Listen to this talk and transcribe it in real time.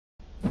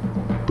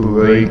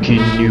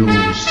Breaking news.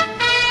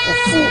 You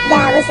see,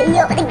 that was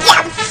yo, the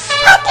gal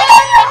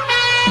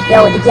fucking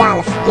yo, the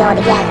gal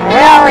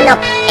roll up,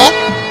 eh?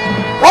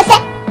 What's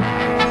that?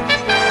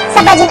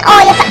 So, Virgin,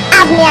 oh, you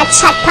have me a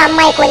chat per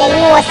mic when you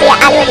know say you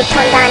already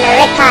turned on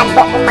the record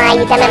button, my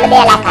youth. Remember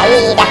there like a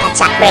lead, like a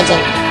chat, Virgin.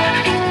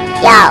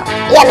 Yo,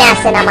 hear me a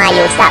say no, my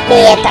youth. Stop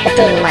there, top the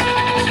thing, man.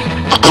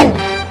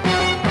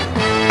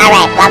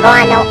 Alright, we're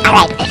going now.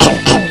 Alright.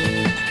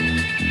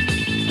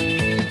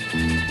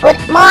 Good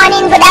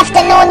morning, good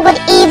afternoon, good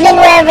evening,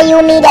 wherever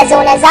you media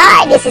zoners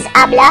are. This is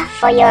Abla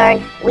for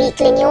your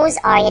weekly news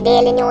or your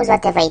daily news,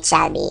 whatever it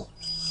shall be.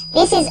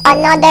 This is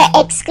another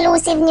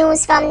exclusive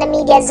news from the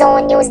Media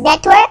Zone News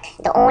Network.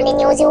 The only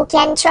news you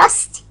can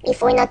trust.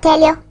 If we not tell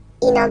you,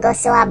 you know go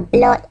so a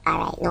blood.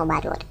 Alright, no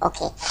bad word.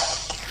 Okay.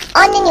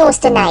 On the news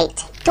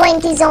tonight,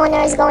 20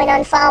 zoners going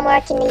on farm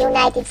work in the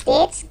United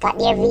States got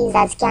their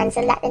visas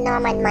cancelled at the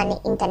Norman Manley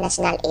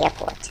International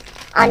Airport.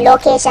 On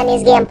location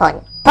is Game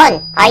Pun.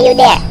 Pun, are you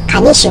there?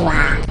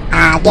 Konnichiwa.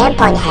 Game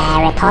Pun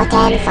here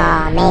reporting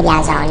for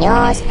Media Zone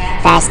News.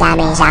 First time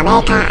in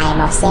Jamaica, I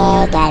must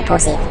say, girl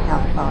pussy. Oh,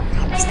 I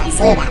must not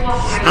say that.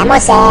 I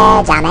must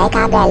say,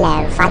 Jamaica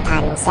girl fat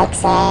and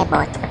sexy,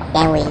 but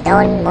then we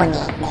done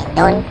money. Then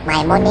done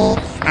my money,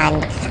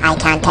 and I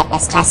can't take the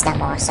stress no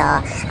more. So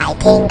I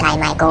think I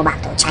might go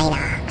back to China.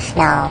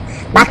 Now,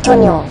 back to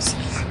news.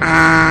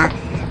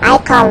 I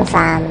come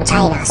from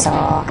China, so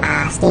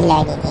still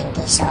learning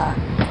English, so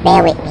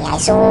bear with me. I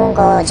soon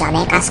go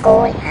Jamaica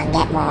school and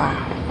get more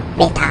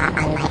better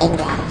on my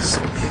English.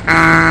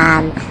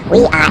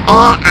 We are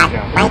here at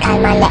Michael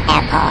Manley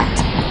Airport.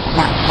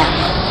 No.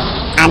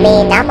 I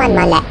mean, Norman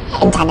Manley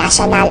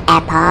International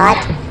Airport.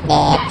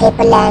 The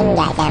people then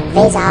get them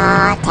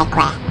visa take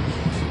away.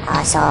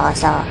 So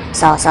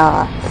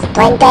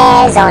 20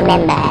 zone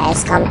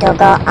members come to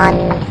go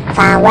on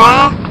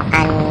farmware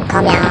and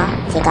come here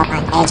to go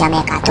on Air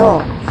Jamaica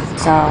too.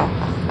 So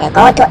they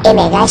go to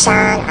immigration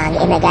and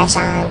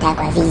immigration take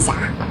a visa.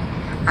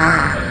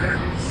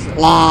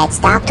 Let's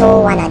talk to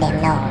one of them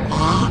now,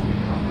 eh?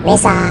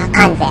 Mr.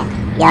 Convict,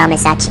 yo,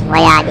 Mr. Chin, what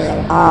you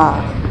doing? Oh,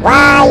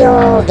 why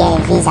you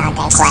get visa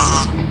take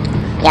away?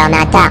 Yo, I'm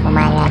not talking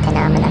man right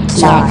now, I'm not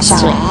sure.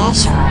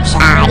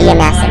 You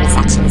know,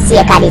 Mr. Chin, see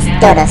you this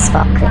dodos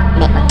fuck,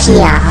 make my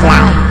key and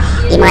fly.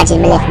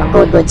 Imagine me left my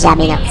good job,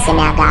 you know, see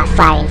me I got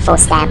foreign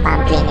first time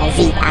I'm playing a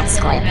V at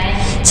school.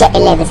 Check the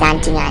levels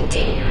and thing. I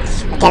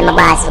tell my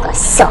boss to go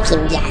suck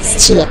him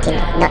gas, straight in,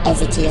 no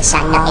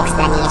hesitation, no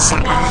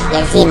explanation.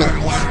 You see me?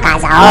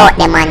 Cause I heard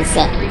the man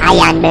say,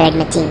 Iron Bird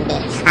me thing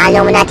there. I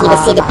know me not even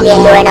see the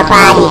plane doing a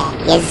party.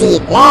 You see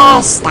it?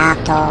 Let's talk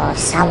to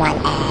someone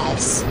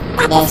else.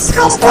 This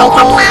Miss Tweety,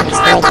 not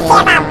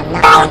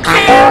from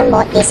cartoon,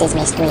 but this is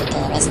Miss Tweety.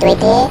 Miss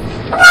Tweety, go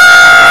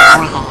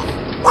ahead.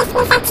 Yes,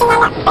 Miss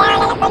Achille, look,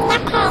 barely look in your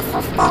purse,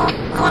 sister.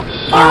 No,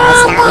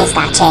 it's not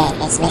Mr. Chen,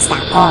 it's Mr.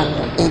 Pon,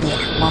 you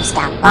idiot.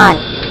 Mr. Pon.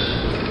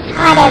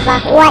 Whatever.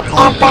 I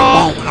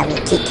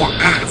will kick your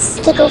ass.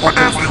 Kick you for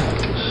ass.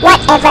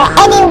 Whatever,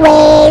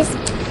 anyways.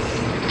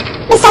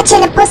 Mr. Chen,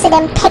 the pussy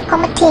them take on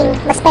my thing.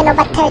 I spend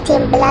over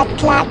 13 blood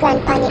clot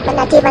grand panic, but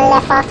not even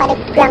left off of the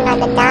ground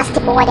and the nasty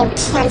boy them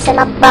cancel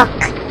my buck.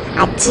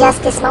 I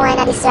just this morning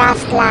at this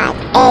rascal.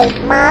 Hey,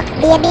 Mark,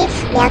 baby,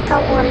 me I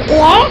come home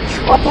here.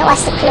 Hope you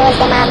wash the clothes,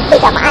 them and big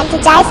up my Auntie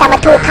Joyce. I'm a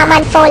two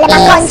common foul in my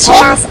country.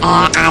 Yes,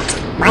 at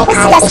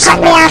Michael just cut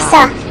me off,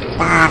 sir.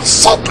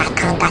 Shake, I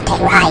can't get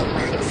it right,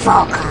 man.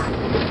 Fuck up.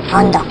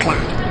 Underclad.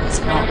 It's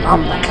more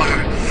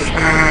underclad.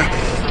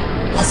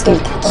 Let's do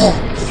it again.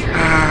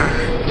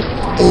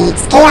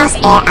 It's chaos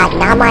air at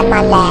Norman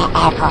Manley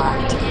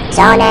Airport.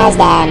 Zoners,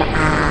 them,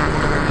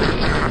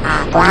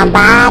 go on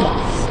bad.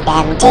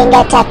 Them thing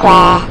get take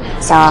away.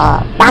 So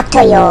back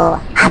to you,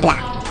 Habla.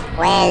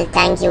 Well,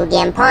 thank you,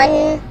 Game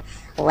Pun.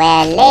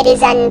 Well,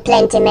 ladies and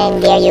plenty men,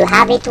 there you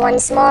have it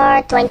once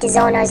more. 20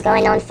 zoners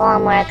going on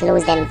farm work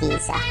lose them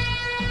visa.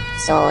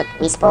 So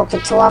we spoke to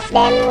two of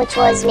them, which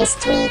was Miss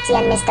Tweety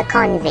and Mr.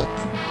 Convict.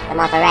 Them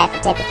have a right to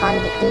take a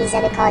convict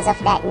visa because of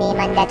that name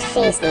and that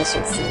face. They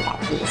should see that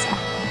visa.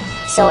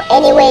 So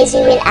anyways,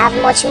 we will have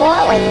much more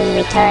when we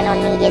return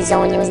on Media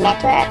Zone News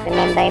Network.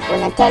 Remember, if we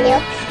not tell you,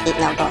 it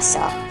no goes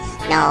so.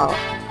 Now,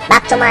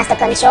 back to Master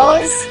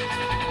Controls,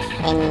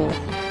 and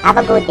have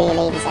a good day,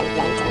 ladies and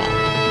gentlemen.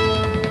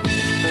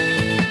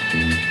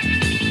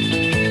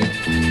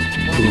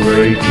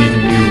 Breaking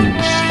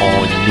news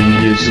on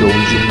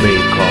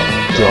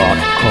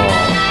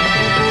MediaZoneJamaica.com.